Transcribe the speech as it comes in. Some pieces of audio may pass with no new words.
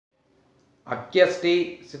அக்யஸ்ரீ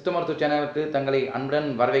சித்த மருத்துவ சேனலுக்கு தங்களை அன்புடன்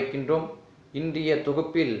வரவேற்கின்றோம். இன்றைய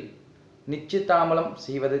தொகுப்பில் நிச்சயதாமலம்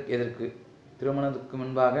செய்வது எதற்கு, திருமணத்துக்கு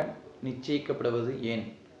முன்பாக நிச்சயிக்கப்படுவது ஏன்,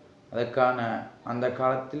 அதற்கான அந்த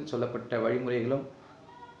காலத்தில் சொல்லப்பட்ட வழிமுறைகளும்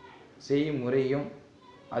செய்யும் முறையும்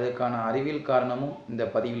அதற்கான அறிவியல் காரணமும் இந்த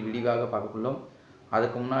பதிவில் விரிவாக பார்க்கக்குள்ளோம்.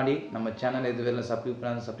 அதுக்கு முன்னாடி நம்ம சேனல் எதுவரை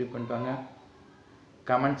சப்ஸ்கிரைப் பண்ணிட்டு வாங்க,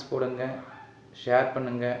 கமெண்ட்ஸ் போடுங்க, ஷேர்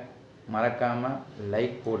பண்ணுங்கள், மறக்காமல்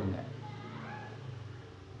லைக் போடுங்க.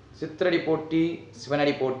 சித்திரடி போட்டி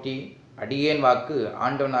சிவனடி போட்டி, அடியேன் வாக்கு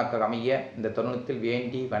ஆண்டவனாக்க அமைய இந்த தருணத்தில்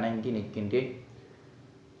வேண்டி வணங்கி நிற்கின்றேன்.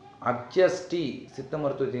 அக்யஸ்ரீ சித்த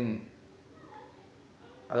மருத்துவத்தின்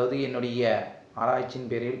என்னுடைய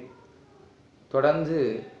ஆராய்ச்சியின் பேரில் தொடர்ந்து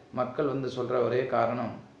மக்கள் சொல்கிற ஒரே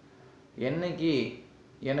காரணம், என்னைக்கு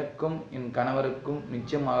எனக்கும் என் கணவருக்கும்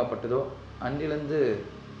நிச்சயமாகப்பட்டதோ அன்றிலிருந்து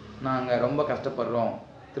நாங்கள் ரொம்ப கஷ்டப்படுறோம்,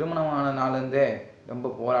 திருமணமான நாள்லேருந்தே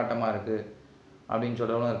ரொம்ப போராட்டமாக இருக்குது அப்படின்னு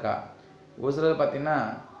சொல்கிறவங்களும் இருக்கா. ஒரு சிலர் பார்த்திங்கன்னா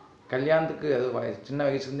கல்யாணத்துக்கு அது சின்ன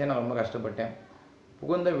வயசுலேருந்தே நான் ரொம்ப கஷ்டப்பட்டேன்,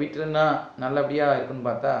 புகுந்த வீட்டிலன்னா நல்லபடியாக இருக்குன்னு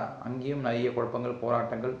பார்த்தா அங்கேயும் நிறைய குழப்பங்கள்,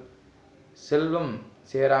 போராட்டங்கள், செல்வம்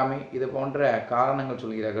சேராமை, இது போன்ற காரணங்கள்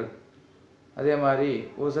சொல்கிறார்கள். அதே மாதிரி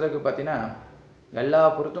ஒரு சிலருக்கு பார்த்திங்கன்னா எல்லா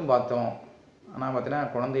பொருத்தும் பார்த்தோம், ஆனால் பார்த்தீங்கன்னா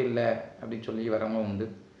குழந்தை இல்லை அப்படின்னு சொல்லி வரவங்களும் உண்டு.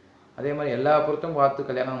 அதே மாதிரி எல்லா பொருத்தும் பார்த்து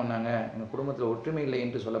கல்யாணம் பண்ணாங்க, எங்கள் குடும்பத்தில் ஒற்றுமை இல்லை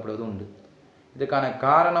என்று சொல்லப்படுவதும் உண்டு. இதுக்கான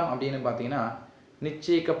காரணம் அப்படின்னு பார்த்தீங்கன்னா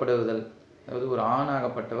நிச்சயிக்கப்படுதல். அதாவது ஒரு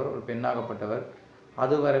ஆணாகப்பட்டவர் ஒரு பெண்ணாகப்பட்டவர்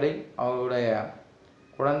அதுவரை அவருடைய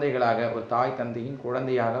குழந்தைகளாக ஒரு தாய் தந்தையின்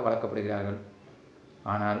குழந்தையாக வளர்க்கப்படுகிறார்கள்.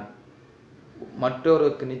 ஆனால்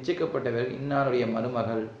மற்றொருக்கு நிச்சயிக்கப்பட்டவர் இன்னாருடைய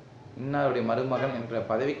மருமகள், இன்னாருடைய மருமகன் என்ற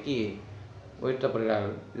பதவிக்கு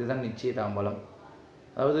உயர்த்தப்படுகிறார்கள். இதுதான் நிச்சய தாம்பலம்.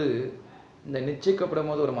 அதாவது இந்த நிச்சயிக்கப்படும்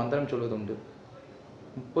போது ஒரு மந்திரம் சொல்வது உண்டு.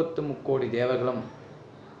 33 கோடி தேவர்களும்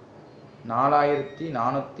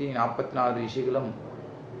 4444 ரிஷிகளும்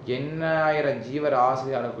 8000 ஜீவர்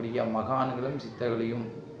ஆசிரியக்கூடிய மகான்களும் சித்தர்களையும்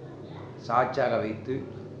சாட்சியாக வைத்து,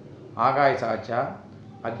 ஆகாய சாட்சா,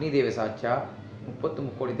 அக்னி தேவ சாட்சா,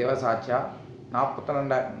 33 கோடி தேவ சாட்சா,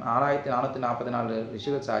 4444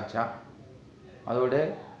 ரிஷிகள் சாட்சா, அதோடு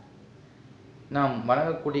நாம்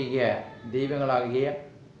வணங்கக்கூடிய தெய்வங்களாகிய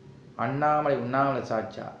அண்ணாமலை உண்ணாமலை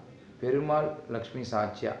சாட்சா, பெருமாள் லக்ஷ்மி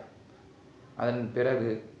சாட்சியா, அதன்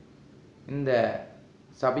பிறகு இந்த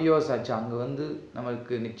சபையோர் சாட்சி, அங்கு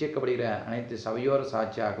நமக்கு நிச்சயிக்கப்படுகிற அனைத்து சபையோர்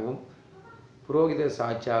சாட்சியாகவும் புரோகிதர்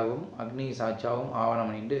சாட்சியாகவும் அக்னி சாட்சியாகவும் ஆவணம்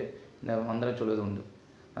பண்ணிட்டு இந்த மந்திரம் சொல்வது உண்டு.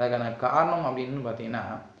 அதுக்கான காரணம் அப்படின்னு பார்த்தீங்கன்னா,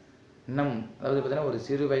 பார்த்தீங்கன்னா ஒரு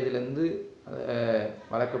சிறு வயதிலிருந்து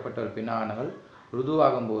வளர்க்கப்பட்ட ஒரு பெண்ணானவள்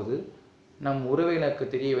ருதுவாகும்போது நம் உறவினருக்கு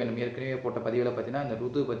தெரிய வேண்டும். ஏற்கனவே போட்ட பதிவில் பார்த்தீங்கன்னா இந்த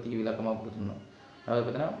ருது பற்றி விளக்கமாக கொடுத்துருந்தோம். அதாவது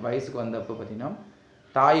பார்த்தீங்கன்னா வயசுக்கு வந்தப்போ பார்த்தீங்கன்னா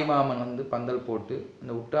தாய் மாமன் பந்தல் போட்டு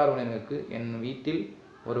இந்த உற்றார் உறவினருக்கு என் வீட்டில்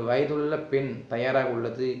ஒரு வயதுள்ள பெண் தயாராக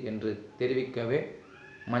உள்ளது என்று தெரிவிக்கவே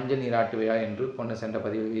மஞ்சள் நீராட்டு விழா என்று போன்ற சென்ற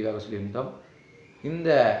பதிவில் விரிவாக சொல்லியிருந்தோம். இந்த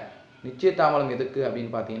நிச்சயதாமலம் எதுக்கு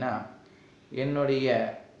அப்படின்னு பார்த்தீங்கன்னா, என்னுடைய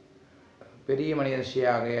பெரிய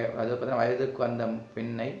மனிதர்ஷியாக அதாவது பார்த்தீங்கன்னா வயதுக்கு வந்த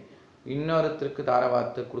பெண்ணை இன்னொருத்தருக்கு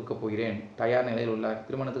தாரவாத்து கொடுக்க போகிறேன், தயார் நிலையில் உள்ளார்,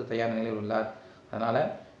 திருமணத்துக்கு தயார் நிலையில் உள்ளார். அதனால்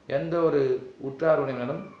எந்த ஒரு உற்றார்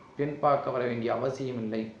உறவினரும் பெண் பார்க்க வர வேண்டிய அவசியம்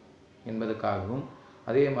இல்லை என்பதற்காகவும்,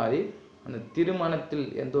 அதே மாதிரி அந்த திருமணத்தில்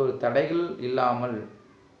எந்த ஒரு தடைகள் இல்லாமல்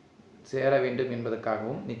சேர வேண்டும்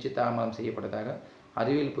என்பதற்காகவும் நிச்சயதாமலம் செய்யப்பட்டதாக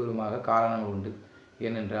அறிவியல் பூர்வமாக காரணங்கள் உண்டு.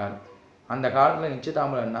 ஏனென்றால் அந்த காலத்தில்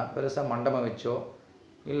நிச்சயதாமலம்னா பெருசாக மண்டபம் வச்சோ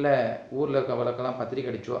இல்லை ஊரில் இருக்க வழக்கெல்லாம்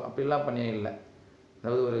பத்திரிக்கை அடிச்சோ அப்படிலாம் பண்ணே இல்லை.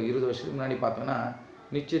 அதாவது ஒரு 20 வருஷத்துக்கு முன்னாடி பார்த்தோன்னா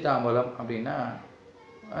நிச்சயதாம்பலம் அப்படின்னா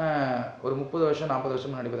ஒரு 30 வருஷம் 40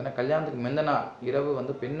 வருஷம் முன்னாடி பார்த்தீங்கன்னா கல்யாணத்துக்கு முந்தின நாள் இரவு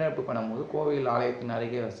பெண்ணெடுப்பு பண்ணும்போது கோவில் ஆலயத்தின்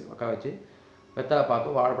அருகே உட்கார வச்சு வெத்தலை பாக்கு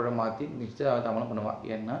வாழைப்பழம் மாற்றி நிச்சயதாமலம் பண்ணுவாள்.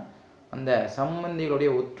 ஏன்னா அந்த சம்பந்திகளுடைய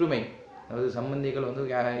ஒற்றுமை, அதாவது சம்பந்திகள்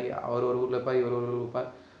அவர் ஒரு ஊரில் இருப்பார், இவர் ஒரு ஊரில் இருப்பார்,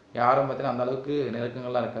 யாரும் பார்த்தீங்கன்னா அந்த அளவுக்கு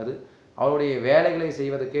நெருக்கங்கள்லாம் இருக்காது. அவருடைய வேலைகளை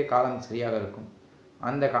செய்வதற்கே காலம் சரியாக இருக்கும்.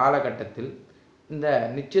 அந்த காலகட்டத்தில் இந்த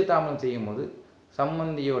நிச்சயதாமலம் செய்யும் போது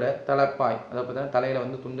சம்பந்தியோட தலைப்பாய், அதை பார்த்தீங்கன்னா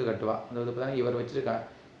தலையில் துண்டு கட்டுவா. அதாவது பார்த்தீங்கன்னா இவர் வச்சுருக்க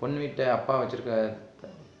பொண்ணு வீட்டை அப்பா வச்சுருக்க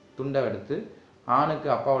துண்டை எடுத்து ஆணுக்கு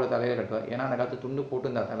அப்பாவோட தலையில் கட்டுவார். ஏன்னா அந்த காலத்து துண்டு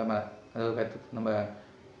போட்டு இந்த தலைமை, அதாவது நம்ம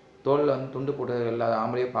தோளில் துண்டு போட்டு இல்லாத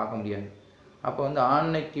ஆம்பளையே பார்க்க முடியாது. அப்போ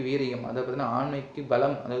ஆண்மைக்கு வீரியம், அதை பார்த்தீங்கன்னா ஆண்மைக்கு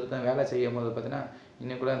பலம், அதாவது வேலை செய்யும் போது பார்த்தீங்கன்னா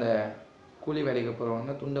இன்னும் கூட அந்த கூலி வேலைக்கு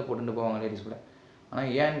போகிறவங்க துண்டை போட்டுட்டு போவாங்க லேடிஸ் கூட.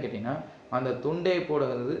 ஆனால் ஏன்னு கேட்டிங்கன்னா அந்த துண்டை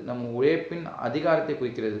போடுறது நம்ம உழைப்பின் அதிகாரத்தை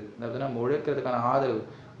குறிக்கிறது. அதாவது நம்ம உழைக்கிறதுக்கான ஆதரவு.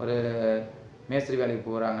 ஒரு மேஸ்திரி வேலைக்கு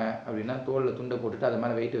போகிறாங்க அப்படின்னா தோளில் துண்டை போட்டுட்டு அது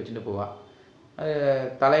மேலே வெயிட்டு வச்சுட்டு போவாள்.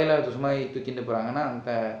 தலையில் சும்மா தூக்கிட்டு போகிறாங்கன்னா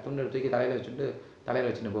அந்த துண்டை தூக்கி தலையில்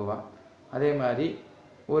வச்சுட்டு போவாள். அதே மாதிரி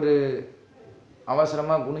ஒரு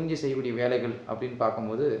அவசரமாக குனிஞ்சு செய்யக்கூடிய வேலைகள் அப்படின்னு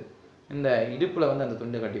பார்க்கும்போது இந்த இடுப்பில் வந்து அந்த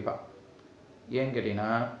துண்டு கட்டிப்பாள். ஏன்னு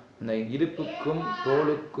கேட்டிங்கன்னா இந்த இடுப்புக்கும்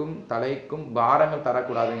தோலுக்கும் தலைக்கும் பாரங்கள்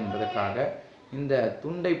தரக்கூடாது என்பதற்காக இந்த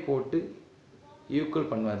துண்டை போட்டு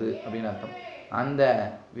ஈக்குவல் பண்ணுவது அப்படின்னு அர்த்தம். அந்த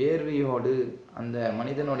வேர்வையோடு அந்த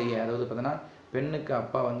மனிதனுடைய, அதாவது பார்த்தீங்கன்னா பெண்ணுக்கு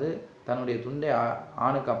அப்பா வந்து தன்னுடைய துண்டை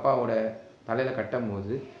ஆணுக்கு அப்பாவோட தலையில்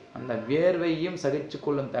கட்டும்போது அந்த வேர்வையும் சகிச்சு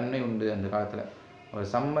கொள்ளும் தன்மை உண்டு. அந்த காலத்தில் ஒரு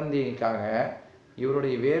சம்பந்திக்காக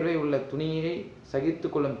இவருடைய வேர்வை உள்ள துணியை சகித்து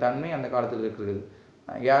கொள்ளும் தன்மை அந்த காலத்தில் இருக்கிறது.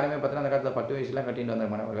 யாருமே பார்த்தீங்கன்னா அந்த காலத்தில் பட்டு வயசுலாம் கட்டிட்டு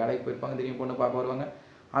வந்தாங்க. ஒரு வேலைக்கு போயிருப்பாங்க, திடீர்னு பொண்ணு பார்க்க வருவாங்க.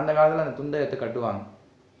 அந்த காலத்தில் அந்த துண்டை எடுத்து கட்டுவாங்க.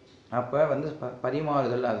 அப்போ வந்து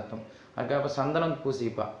பரிமாறுதல் அர்த்தம். அதுக்கப்புறம் சந்தனம்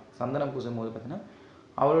பூசிப்பா. சந்தனம் பூசும் போது பார்த்தீங்கன்னா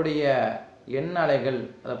அவளுடைய எண்ண அலைகள்,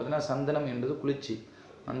 அதை பார்த்தீங்கன்னா சந்தனம் என்பது குளிர்ச்சி,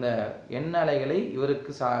 அந்த எண்ண அலைகளை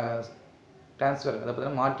இவருக்கு டிரான்ஸ்ஃபர், அதை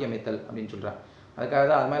பார்த்தீங்கன்னா மாற்றி அமைத்தல் அப்படின்னு சொல்கிறாங்க. அதுக்காக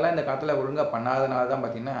தான் அது மாதிரிலாம் இந்த காலத்தில் ஒழுங்காக பண்ணாதனால தான்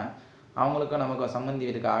பார்த்திங்கன்னா அவங்களுக்கும் நமக்கும் சம்மந்தி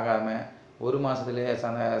வீட்டுக்கு ஆகாமல் ஒரு மாதத்துலேயே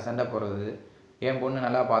சண்டை போடுறது, என் பொண்ணு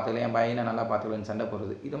நல்லா பார்த்துக்கல, என் பையனை நல்லா பார்த்துக்கலன்னு சண்டை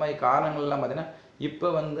போடுறது. இது மாதிரி காரணங்கள்லாம் பார்த்திங்கன்னா இப்போ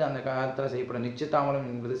வந்து அந்த காலத்தில் செய்யப்படும் நிச்சயதாமலம்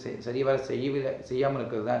என்பது சரிவர செய்யாமல்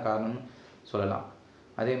இருக்கிறது தான் காரணம்னு சொல்லலாம்.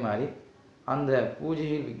 அதே மாதிரி அந்த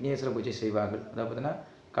பூஜையில் விக்னேஸ்வர பூஜை செய்வார்கள். அதாவது பார்த்தீங்கன்னா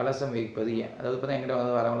கலசம் வைப்பது, அதாவது பார்த்தா என்கிட்ட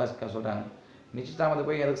வந்து வரவங்களாம் சொல்கிறாங்க, நிச்சயதாமத்தை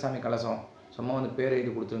போய் எதுக்கு சாமி கலசம், சும்மா வந்து பேர்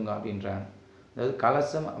எழுதி கொடுத்துருங்க அப்படின்றாங்க. அதாவது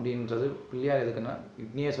கலசம் அப்படின்றது பிள்ளையார் எதுக்குன்னா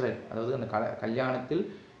விக்னேஸ்வரர், அதாவது அந்த கல்யாணத்தில்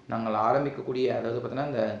நாங்கள் ஆரம்பிக்கக்கூடிய, அதாவது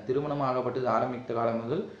பார்த்தீங்கன்னா இந்த திருமணம் ஆகப்பட்டது ஆரம்பித்த காலம்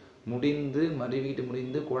முதல் முடிந்து மறுவீட்டு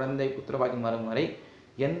முடிந்து குழந்தை புத்திரபாக்கியம் வரும் வரை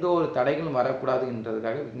எந்த ஒரு தடைகளும் வரக்கூடாது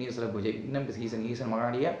என்றதுக்காக விக்னேஸ்வர பூஜை, விக்னம் ஈசன்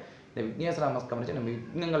மகனாடிய இந்த விக்னேஸ்வர நமஸ்காரம் நம்ம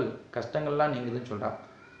விக்னங்கள் கஷ்டங்கள்லாம் நீங்குதுன்னு சொல்கிறான்.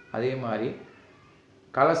 அதே மாதிரி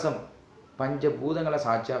கலசம் பஞ்சபூதங்களை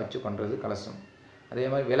சாட்சியாக வச்சு பண்ணுறது கலசம். அதே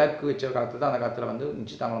மாதிரி விளக்கு வச்ச காலத்தில் தான் அந்த காலத்தில் வந்து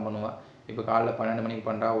நிச்சயதாமலம் பண்ணுவாள். இப்போ காலைல 12 மணிக்கு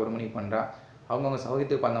பண்ணுறா, 1 மணிக்கு பண்ணுறா, அவங்கவுங்க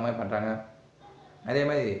சௌகரியத்துக்கு அந்த மாதிரி பண்ணுறாங்க. அதே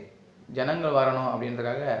மாதிரி ஜனங்கள் வரணும்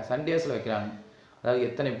அப்படின்றதுக்காக சண்டேஸில் வைக்கிறாங்க. அதாவது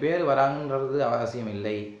எத்தனை பேர் வராங்கன்றது அவசியம்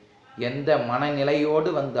இல்லை, எந்த மனநிலையோடு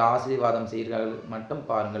வந்து ஆசீர்வாதம் செய்கிறார்கள் மட்டும்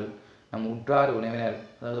பாருங்கள். நம் உற்றார் உறவினர்,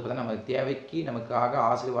 அதாவது பார்த்தீங்கன்னா நம்ம தேவைக்கு நமக்காக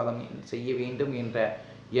ஆசீர்வாதம் செய்ய வேண்டும் என்ற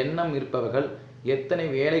எண்ணம் இருப்பவர்கள் எத்தனை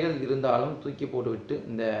வேலைகள் இருந்தாலும் தூக்கி போட்டுவிட்டு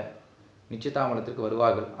இந்த நிச்சயதாமலத்திற்கு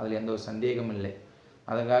வருவார்கள். அதில் எந்த ஒரு சந்தேகமும் இல்லை.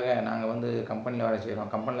 அதுக்காக நாங்கள் வந்து கம்பெனியில் வேலை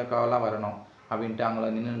செய்கிறோம், கம்பெனிலக்காகலாம் வரணும் அப்படின்ட்டு அவங்கள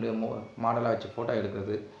நின்று மாடலாக வச்சு ஃபோட்டோ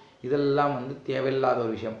எடுக்கிறது, இதெல்லாம் வந்து தேவையில்லாத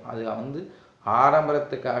ஒரு விஷயம். அது வந்து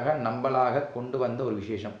ஆடம்பரத்துக்காக நம்மளாக கொண்டு வந்த ஒரு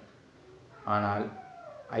விசேஷம். ஆனால்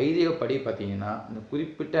ஐதீகப்படி பார்த்தீங்கன்னா அந்த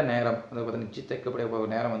குறிப்பிட்ட நேரம், அதை பார்த்து நிச்சயிக்கப்பட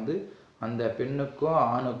நேரம் வந்து அந்த பெண்ணுக்கோ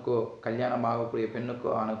ஆணுக்கோ, கல்யாணம் ஆகக்கூடிய பெண்ணுக்கோ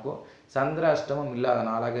ஆணுக்கோ சந்திராஷ்டமம் இல்லாத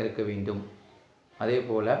நாளாக இருக்க வேண்டும். அதே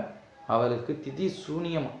போல் அவருக்கு திதி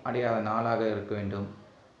சூனியம் அடையாத நாளாக இருக்க வேண்டும்.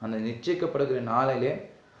 அந்த நிச்சயிக்கப்படுகிற நாளிலே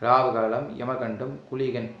ராவு காலம், யமகண்டம்,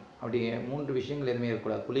 குளிகன் அப்படி 3 விஷயங்கள் எதுவுமே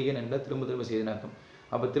இருக்கக்கூடாது. குளிகன் என்றால் திரும்ப திரும்ப செய்துன்னு அர்த்தம்.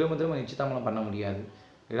 அப்போ திரும்ப திரும்ப நிச்சயதாமலம் பண்ண முடியாது.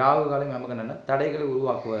 ராவு காலம், யமகண்டம்னா தடைகளை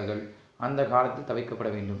உருவாக்குவார்கள், அந்த காலத்தில் தவிர்க்கப்பட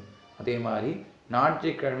வேண்டும். அதே மாதிரி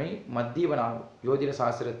ஞாயிற்றுக்கிழமை மத்திய நாள், ஜோதிட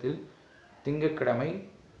சாஸ்திரத்தில் திங்கட்கிழமை,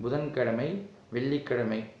 புதன்கிழமை,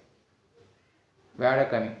 வெள்ளிக்கிழமை,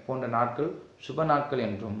 வியாழக்கிழமை போன்ற நாட்கள் சுப நாட்கள்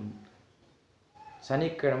என்றும்,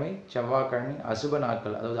 சனிக்கிழமை செவ்வாய்க்கிழமை அசுப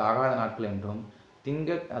நாட்கள், அதாவது ஆகாத நாட்கள் என்றும்,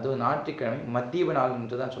 அதாவது ஞாயிற்றுக்கிழமை மத்திய நாள்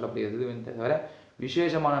என்று தான் சொல்லப்படுகிறது, தவிர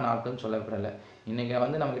விசேஷமான நாட்கள் சொல்லப்படலை. இன்றைக்கி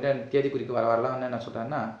வந்து நம்மக்கிட்ட தேதி குறிக்க வரலாம் என்ன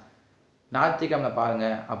சொல்கிறேன்னா, ஞாயிற்றுக்கிழமை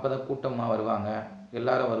பாருங்கள், அப்போ தான் கூட்டமாக வருவாங்க,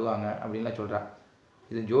 எல்லாரும் வருவாங்க அப்படின்லாம் சொல்கிறார்.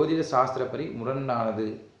 இது ஜோதிட சாஸ்திரப்படி முரணானது.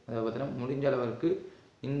 அதை பார்த்தீங்கன்னா முடிஞ்ச அளவுக்கு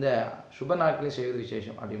இந்த சுப நாட்களே செய்வது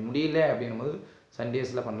விசேஷம். அப்படி முடியல அப்படிங்கும்போது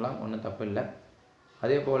சண்டேஸில் பண்ணலாம், ஒன்றும் தப்பு இல்லை.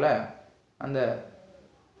 அதே போல் அந்த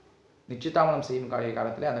நிச்சயதாமலம் செய்யும்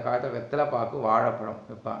காலத்தில் அந்த காலத்தில் வெத்தலை பாக்கு வாழைப்பழம்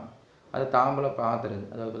வைப்பாங்க. அது தாம்பலம் பாத்துறது.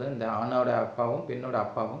 அதாவது பார்த்தீங்கன்னா இந்த ஆணோட அப்பாவும் பெண்ணோட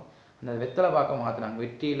அப்பாவும் அந்த வெத்தலை பாக்கை மாற்றினாங்க.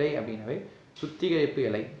 வெற்றி இலை அப்படின்னாவே சுத்திகரிப்பு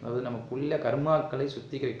இலை, அதாவது நமக்குள்ள கர்மாக்களை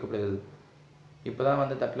சுத்திகரிக்கப்படுகிறது. இப்போ தான்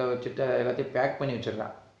வந்து தட்டில் வச்சுட்டு எல்லாத்தையும் பேக் பண்ணி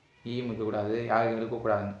வச்சிடறான், இருக்கக்கூடாது, யாரும்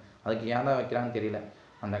இருக்கக்கூடாதுன்னு. அதுக்கு ஏன் தான் வைக்கிறான்னு தெரியல.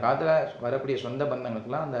 அந்த காலத்தில் வரக்கூடிய சொந்த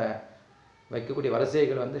பந்தங்களுக்கெல்லாம் அந்த வைக்கக்கூடிய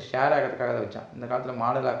வரிசைகள் வந்து ஷேர் ஆகிறதுக்காக தான் வச்சான். இந்த காலத்தில்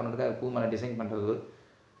மாடல் ஆக்கணுன்றதுக்காக பூ மேலே டிசைன் பண்ணுறது,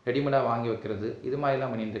 ரெடிமேடாக வாங்கி வைக்கிறது, இது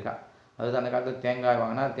மாதிரிலாம் பண்ணிட்டு இருக்கா. அதாவது அந்த காலத்தில் தேங்காய்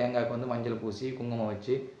வாங்கினா தேங்காய்க்கு வந்து மஞ்சள் பூசி குங்குமம்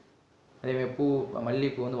வச்சு, அதேமாதிரி பூ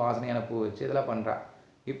மல்லிகைப்பூ வந்து வாசனையான பூ வச்சு இதெல்லாம் பண்ணுறா.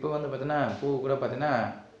 இப்போ வந்து பார்த்தீங்கன்னா பூ கூட பார்த்தீங்கன்னா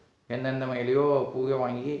எந்தெந்த மயிலையோ பூவை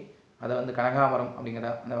வாங்கி அதை வந்து கனகாமரம் அப்படிங்கிற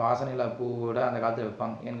அந்த வாசனையில் பூவோட அந்த காலத்தில்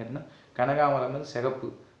வைப்பாங்க. ஏன்னு கேட்டிங்கன்னா கனகாமரம் வந்து சிகப்பு,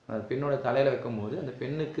 அந்த பெண்ணோட தலையில் வைக்கும்போது அந்த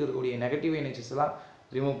பெண்ணுக்கு இருக்கக்கூடிய நெகட்டிவ் எனர்ஜிஸ் எல்லாம்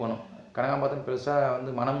ரிமூவ் பண்ணும். கனகாமரத்துக்கு பெருசாக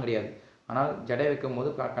வந்து மனம் கிடையாது, ஆனால் ஜடை வைக்கும்போது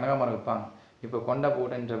கனகாமரம் வைப்பாங்க. இப்போ கொண்டை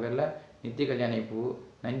பூட்டுன்ற பேரில் நித்திய கல்யாணி பூ,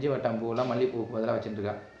 நஞ்சு வட்டம் பூவெல்லாம் மல்லிகைப்பூ அதெல்லாம்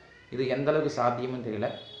வச்சுட்டுருக்கா. இது எந்த அளவுக்கு சாத்தியமும் தெரியல.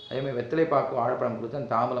 அதேமாதிரி வெத்தலை பாக்கு வாழைப்பழம் கொடுத்து அந்த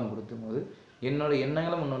தாம்பலம் கொடுத்தும் போது என்னோட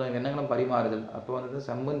எண்ணங்களும் உன்னோட எண்ணங்களும் பரிமாறுதல். அப்போ வந்து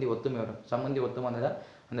சம்பந்தி ஒத்துமை வரும். சம்பந்தி ஒத்துமை வந்தால்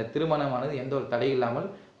அந்த திருமணமானது எந்த ஒரு தடை இல்லாமல்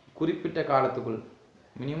குறிப்பிட்ட காலத்துக்குள்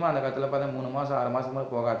மினிமம் அந்த காலத்தில் பார்த்தா 3 மாதம் 6 மாதமாக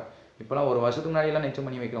போகாது. இப்போலாம் ஒரு வருஷத்துக்கு முன்னாடியெல்லாம் நிச்சயம்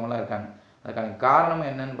பண்ணி வைக்கிறவங்களாம் இருக்காங்க. அதுக்கான காரணம்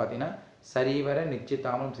என்னன்னு பார்த்தீங்கன்னா சரிவர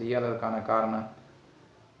நிச்சயதாமம் செய்யாததற்கான காரணம்.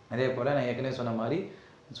 அதே போல் நான் ஏற்கனவே சொன்ன மாதிரி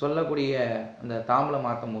சொல்லக்கூடிய அந்த தாம்பலம்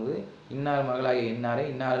மாற்றும் போது இன்னார் மகளாகிய இன்னாரை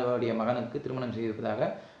இன்னாருடைய மகனுக்கு திருமணம் செய்திருப்பதாக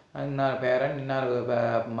இன்னார் பேரன் இன்னார்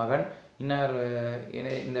மகன் இன்னார்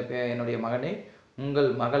என்னுடைய மகனை உங்கள்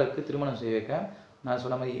மகளுக்கு திருமணம் செய்ய வைக்க நான்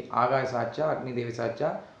சொன்ன மாதிரி ஆகாய சாட்சா அக்னி தேவி சாட்சா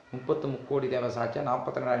 33 தேவ சாட்சா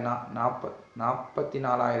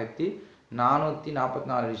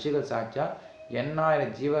 44,444 ரிஷிகள் சாட்சா 8000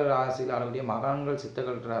 ஜீவராசிகள் ஆளக்கூடிய மகான்கள்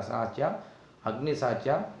சித்தர்கள் சாட்சியா அக்னி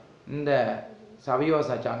சாட்சியா இந்த சபையோர்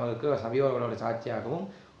சாட்சி அங்கே சபையோர்களோட சாட்சியாகவும்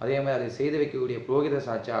அதே மாதிரி அதை செய்து வைக்கக்கூடிய புரோகித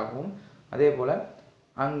சாட்சியாகவும் அதே போல்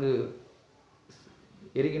அங்கு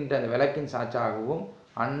எரிகின்ற அந்த விளக்கின் சாட்சியாகவும்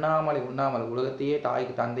அண்ணாமலை உண்ணாமலை உலகத்தையே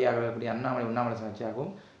தாய்க்கு தந்தையாக இருக்கக்கூடிய அண்ணாமலை உண்ணாமலை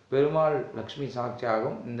சாட்சியாகவும் பெருமாள் லக்ஷ்மி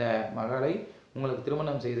சாட்சியாகவும் இந்த மகளை உங்களுக்கு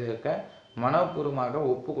திருமணம் செய்து வைக்க மனப்பூர்வமாக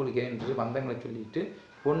ஒப்புக்கொள்கிறேன் என்று பந்தங்களை சொல்லிட்டு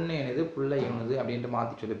பொண்ணு எனது பிள்ளை எனது அப்படின்ட்டு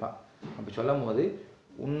மாற்றி சொல்லிப்பான். அப்படி சொல்லும் போது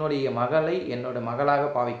உன்னுடைய மகளை என்னோட மகளாக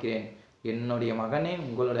பாவிக்கிறேன், என்னுடைய மகனே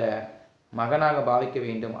உங்களோட மகனாக பாவிக்க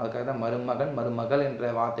வேண்டும். அதுக்காக தான் மருமகன் மருமகள் என்ற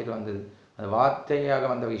வார்த்தைகள் வந்தது. அது வார்த்தையாக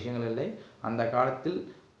வந்த விஷயங்கள் இல்லை, அந்த காலத்தில்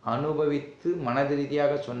அனுபவித்து மனது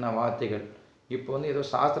ரீதியாக சொன்ன வார்த்தைகள். இப்போ வந்து ஏதோ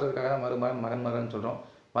சாஸ்திரத்துக்காக தான் மருமகன் மகன் மகன் சொல்கிறோம்.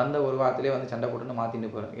 வந்த ஒரு வார்த்தையிலே வந்து சண்டை போட்டுன்னு மாற்றிட்டு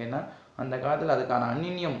போகிறோம். ஏன்னா அந்த காலத்தில் அதுக்கான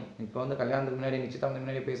அந்நியம். இப்போ வந்து கல்யாணத்துக்கு முன்னாடி நிச்சயதார்த்தத்துக்கு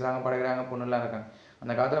முன்னாடி பேசுகிறாங்க பழகிறாங்க பொண்ணுலாம் இருக்காங்க.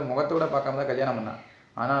 அந்த காலத்தில் முகத்தோட பார்க்காம தான் கல்யாணம் பண்ணான்.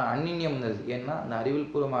 ஆனால் அந்நியம் இருந்தது. ஏன்னா அந்த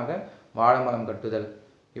அறிவியல் பூர்வமாக வாழை மரம் கட்டுதல்.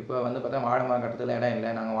 இப்போ வந்து பார்த்தா வாழை மரம் கட்டுறதுல இடம் இல்லை,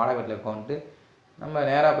 நாங்கள் வாழை வீட்டில் இருக்கோன்ட்டு நம்ம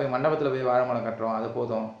நேராக போய் மண்டபத்தில் போய் வாழை மரம் கட்டுறோம், அது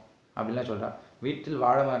போதும் அப்படின்லாம் சொல்கிறான். வீட்டில்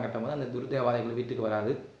வாழை மரம் கட்டும் போது அந்த துர்தேவாதைகள் வீட்டுக்கு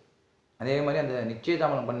வராது. அதே மாதிரி அந்த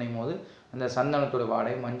நிச்சயதாமலம் பண்ணும் போது அந்த சந்தனத்தோட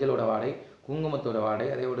வாடை, மஞ்சளோட வாடை, குங்குமத்தோட வாடை,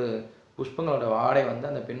 அதோட புஷ்பங்களோட வாடை வந்து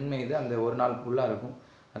அந்த பெண் மீது அந்த ஒரு நாள் ஃபுல்லாக இருக்கும்.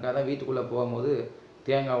 அதுக்காக தான் வீட்டுக்குள்ளே போகும்போது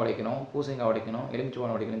தேங்காய் உடைக்கணும், பூசணிக்காய் உடைக்கணும்,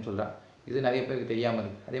 எலுமிச்சம்பழம் உடைக்கணும்னு சொல்கிறான். இது நிறைய பேருக்கு தெரியாமல்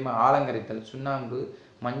இருக்குது. அதே மாதிரி ஆலங்கரைத்தல், சுண்ணாம்பு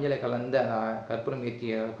மஞ்சளை கலந்து அந்த கற்பூரம் ஏற்றி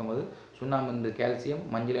இறக்கும்போது சுண்ணாம்பு என்பது கால்சியம்,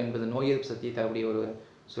 மஞ்சள் என்பது நோய் எதிர்ப்பு சக்தியை தரக்கூடிய ஒரு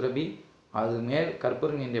சுரபி. அது மேல்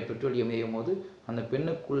கற்பூரம் என்ற பெட்ரோலியம் எய்யும் போது அந்த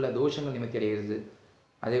பெண்ணுக்குள்ள தோஷங்கள் நிமித்தி அடைகிறது.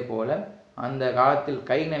 அதே போல் அந்த காலத்தில்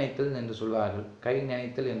கை நினைத்தல் என்று சொல்வார்கள். கை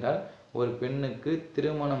நினைத்தல் என்றால் ஒரு பெண்ணுக்கு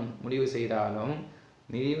திருமணம் முடிவு செய்தாலும்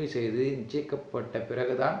நிறைவு செய்து நிச்சயிக்கப்பட்ட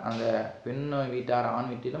பிறகுதான் அந்த பெண் வீட்டார் ஆண்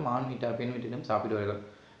வீட்டிலும் ஆண் வீட்டார் பெண் வீட்டிலும் சாப்பிடுவார்கள்.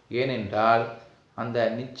 ஏனென்றால் அந்த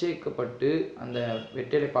நிச்சயிக்கப்பட்டு அந்த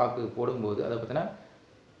வெற்றிலை பாக்கு போடும்போது அதை பார்த்தீங்கன்னா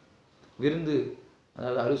விருந்து,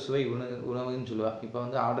 அதாவது அறுசுவை உணவுன்னு சொல்லுவாள். இப்போ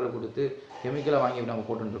வந்து ஆர்டர் கொடுத்து கெமிக்கலை வாங்கி நம்ம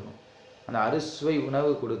போட்டுருக்கோம். அந்த அறுசுவை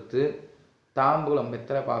உணவு கொடுத்து தாம்பூலம்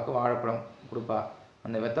வெத்தலை பாக்கு வாழைப்பழம் கொடுப்பா.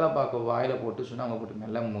 அந்த வெத்தலை பாக்கு வாயில் போட்டு சுண்ணாம்பு போட்டு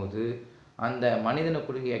மெல்லும் போது அந்த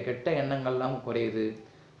மனிதனுக்குரிய கெட்ட எண்ணங்கள்லாம் குறையுது.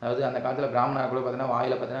 அதாவது அந்த காலத்தில் பிராமணர் கூட பார்த்தீங்கன்னா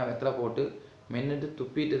வாயில் பார்த்தீங்கன்னா வெத்தலை போட்டு மென்னுட்டு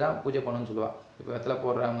துப்பிட்டு தான் பூஜை பண்ணணும்னு சொல்லுவாள். இப்போ வெத்தலை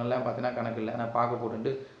போடுறவங்கெல்லாம் பார்த்தீங்கன்னா கணக்கு இல்லை, ஆனால் பாக்க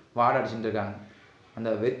போட்டுட்டு வாடை அடிச்சுட்டு இருக்காங்க. அந்த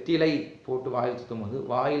வெத்திலை போட்டு வாயில் சுற்றும் போது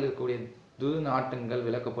வாயில் இருக்கக்கூடிய துர்நாற்றங்கள்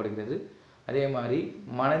விளக்கப்படுகிறது. அதே மாதிரி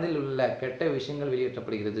மனதில் உள்ள கெட்ட விஷயங்கள்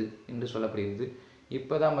வெளியேற்றப்படுகிறது என்று சொல்லப்படுகிறது.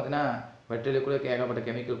 இப்போ தான் பார்த்தீங்கன்னா வெற்றிலை கூட ஏகப்பட்ட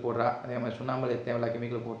கெமிக்கல் போடுறா. அதே மாதிரி சுண்ணாம்பு தேவையில்ல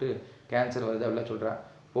கெமிக்கல் போட்டு கேன்சர் வருது அப்படிலாம் சொல்கிறா.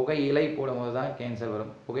 புகையிலை போடும்போது தான் கேன்சர்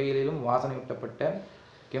வரும். புகையிலையிலும் வாசனை ஊட்டப்பட்ட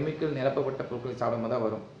கெமிக்கல் நிரப்பப்பட்ட பொருட்களை சாப்பிடும்போது தான்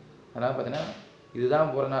வரும். அதனால் பார்த்தீங்கன்னா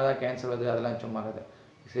இதுதான் போகிறனால தான் கேன்சர் வருது, அதெல்லாம் சும்மா கதை.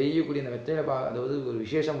 செய்யக்கூடிய இந்த வெற்றிலை அதாவது ஒரு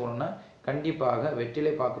விசேஷம் போடணும்னா கண்டிப்பாக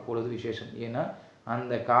வெற்றிலை பாக்கு போடுவது விசேஷம். ஏன்னா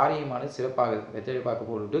அந்த காரியமானது சிறப்பாகுது. வெற்றிலை பாக்கு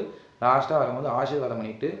போட்டுட்டு லாஸ்ட்டாக வரும்போது ஆசீர்வாதம்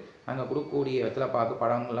பண்ணிவிட்டு அங்கே கொடுக்கக்கூடிய வெற்றிலை பாக்கு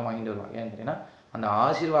பழங்கள்லாம் வாங்கிட்டு வருவாங்க. ஏன்னு கேட்டிங்கன்னா அந்த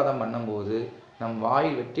ஆசீர்வாதம் பண்ணும்போது நம்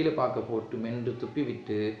வாயில் வெற்றிலை பாக்கு போட்டு மென்று துப்பி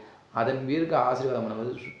விட்டு அதன் வீருக்கு ஆசீர்வாதம்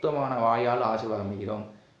பண்ணும்போது சுத்தமான வாயால் ஆசீர்வாதம் பண்ணுகிறோம்.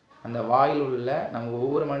 அந்த வாயில் உள்ள நம்ம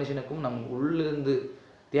ஒவ்வொரு மனுஷனுக்கும் நம் உள்ளிருந்து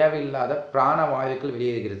தேவையில்லாத பிராண வாயுக்கள்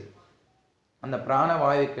வெளியேறுகிறது. அந்த பிராண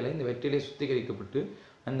வாயுக்களை இந்த வெற்றிலை சுத்திகரிக்கப்பட்டு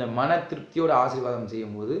அந்த மன திருப்தியோடு ஆசீர்வாதம்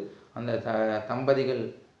செய்யும்போது அந்த தம்பதிகள்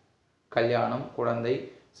கல்யாணம், குழந்தை,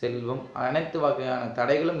 செல்வம் அனைத்து வகையான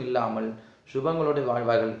தடைகளும் இல்லாமல் சுபங்களோடு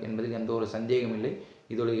வாழ்வார்கள் என்பதில் எந்த ஒரு சந்தேகம் இல்லை.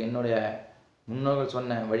 இதோடு என்னுடைய முன்னோர்கள்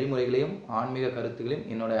சொன்ன வழிமுறைகளையும் ஆன்மீக கருத்துக்களையும்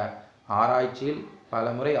என்னுடைய ஆராய்ச்சியில் பல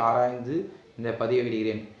முறை ஆராய்ந்து இந்த பதிவை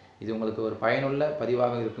விடுகிறேன். இது உங்களுக்கு ஒரு பயனுள்ள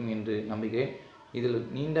பதிவாக இருக்கும் என்று நம்புகிறேன். இதில்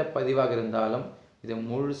நீண்ட பதிவாக இருந்தாலும் இதை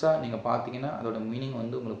முழுசாக நீங்கள் பார்த்தீங்கன்னா அதோட மீனிங்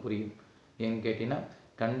வந்து உங்களுக்கு புரியும். ஏன்னு கேட்டிங்கன்னா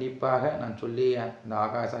கண்டிப்பாக நான் சொல்லிய அந்த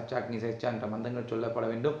ஆகாய சாட்சா அக்னி சாட்சா என்ற மந்திரங்கள் சொல்லப்பட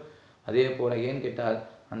வேண்டும். அதே போல் ஏன்னு கேட்டால்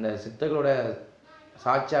அந்த சித்தர்களோட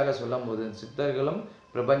சாட்சியாக சொல்லும் போது சித்தர்களும்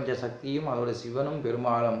பிரபஞ்ச சக்தியும் அதோட சிவனும்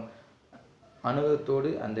பெரும்பாலும் அனுபவத்தோடு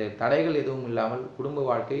அந்த தடைகள் எதுவும் இல்லாமல் குடும்ப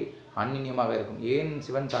வாழ்க்கை அந்நியமாக இருக்கும். ஏன்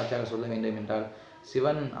சிவன் சாட்சியாக சொல்ல வேண்டும் என்றால்,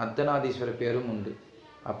 சிவன் அர்த்தநாதீஸ்வரர் பேரும் உண்டு.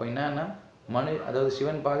 அப்போ என்னன்னா அதாவது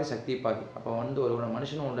சிவன் பாதி சக்தி பாதி. அப்போ ஒரு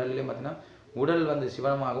மனுஷன் உடல்லையும் பார்த்தீங்கன்னா உடல்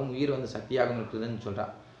சிவனமாகவும் உயிர் சக்தியாகவும் இருக்குதுன்னு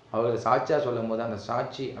சொல்கிறான். அவர்கள் சாட்சியாக சொல்லும் போது அந்த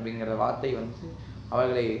சாட்சி அப்படிங்கிற வார்த்தை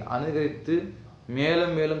அவர்களை அனுகரித்து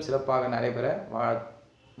மேலும் மேலும் சிறப்பாக நடைபெற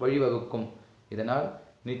வழிவகுக்கும். இதனால்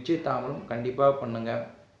நிச்சயதாமலும் கண்டிப்பாக பண்ணுங்க.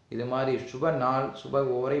 இது மாதிரி சுப நாள் சுப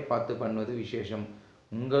ஓரை பார்த்து பண்ணுவது விசேஷம்.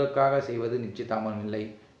 உங்களுக்காக செய்வது நிச்சயதாமலம் இல்லை.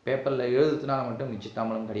 பேப்பரில் எழுதுனால மட்டும்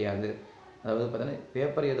நிச்சயதாமலம் கிடையாது. அதாவது பார்த்தீங்கன்னா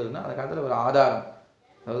பேப்பர் எழுதுனா அந்த காலத்தில் ஒரு ஆதாரம்.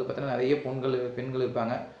 அதாவது பார்த்தீங்கன்னா நிறைய பெண்கள்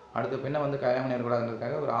இருப்பாங்க. அடுத்த பெண்ணை கல்யாணம்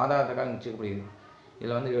பண்ணக்கூடாதுன்றதுக்காக ஒரு ஆதாரத்துக்காக நிச்சயிக்கப்படுகிறது.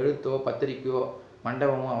 இதில் எழுத்தோ பத்திரிக்கையோ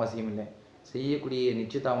மண்டபமோ அவசியம் இல்லை. செய்யக்கூடிய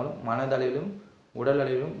நிச்சயதாமலும் மனதளவிலும் உடல்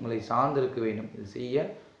அளவிலும் உங்களை சார்ந்திருக்க வேண்டும். இது செய்ய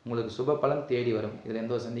உங்களுக்கு சுப பலன் தேடி வரும். இதில்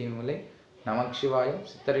எந்த ஒரு சந்தேகமும் இல்லை. நமச்சிவாயம்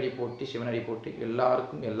சித்தரடி போட்டி சிவனடி போட்டி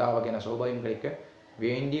எல்லாருக்கும் எல்லா வகையான சௌபாகியம் கிடைக்க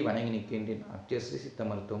வேண்டி வணங்கி நிற்கின்றேன். அக்ஷயஸ்ரீ சித்த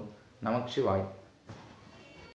மருத்துவம். நமச்சிவாயம்.